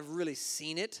don't know if I've really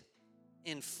seen it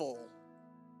in full.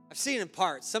 I've seen it in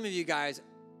parts. Some of you guys,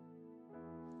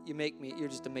 you're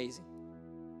just amazing.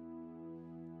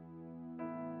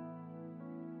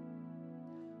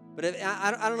 But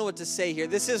I don't know what to say here.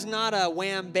 This is not a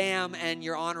wham, bam, and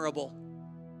you're honorable.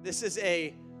 This is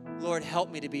a, Lord, help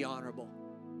me to be honorable.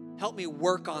 Help me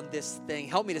work on this thing.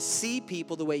 Help me to see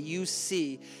people the way you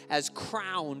see, as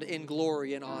crowned in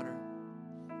glory and honor.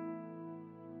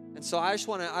 And so I just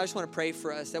want to pray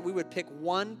for us that we would pick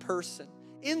one person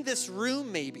in this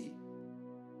room maybe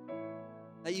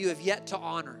that you have yet to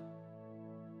honor.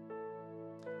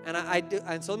 And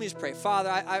and so let me just pray.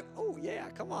 Father, oh yeah,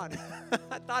 come on.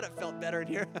 I thought it felt better in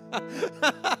here.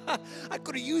 I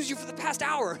could have used you for the past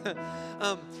hour.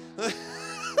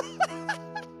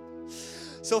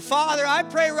 So Father, I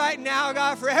pray right now,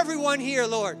 God, for everyone here,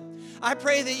 Lord. I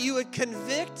pray that you would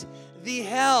convict the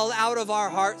hell out of our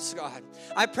hearts, God.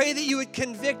 I pray that you would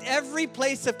convict every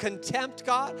place of contempt,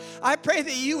 God. I pray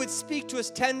that you would speak to us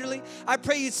tenderly. I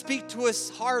pray you'd speak to us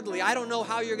hardly. I don't know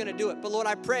how you're going to do it, but Lord,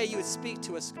 I pray you would speak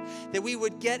to us, that we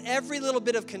would get every little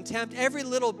bit of contempt, every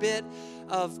little bit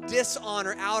of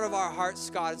dishonor out of our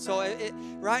hearts, God. So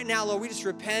right now, Lord, we just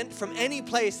repent from any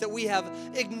place that we have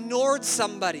ignored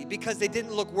somebody because they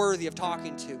didn't look worthy of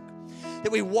talking to.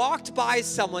 That we walked by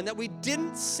someone, that we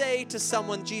didn't say to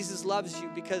someone, Jesus loves you,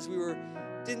 because we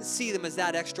didn't see them as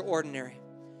that extraordinary.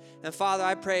 And Father,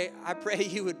 I pray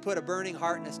you would put a burning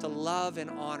heart in us to love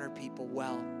and honor people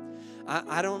well.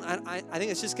 I think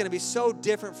it's just going to be so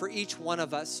different for each one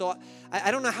of us. So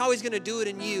I don't know how he's going to do it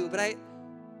in you, but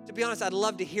to be honest, I'd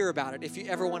love to hear about it if you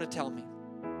ever want to tell me.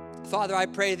 Father, I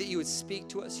pray that you would speak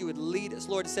to us, you would lead us.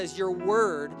 Lord, it says your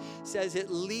word says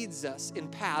it leads us in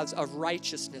paths of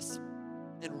righteousness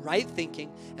and right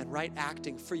thinking and right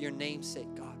acting for your name's sake,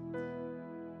 God.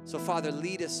 So, Father,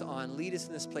 lead us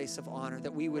in this place of honor,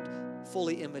 that we would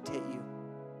fully imitate you.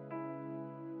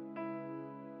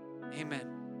 Amen.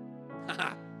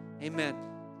 Amen.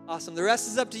 Awesome. The rest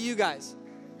is up to you guys.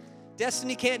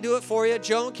 Destiny can't do it for you.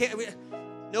 Joan can't.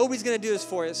 Nobody's going to do this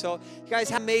for you. So you guys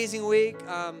have an amazing week.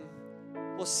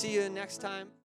 We'll see you next time.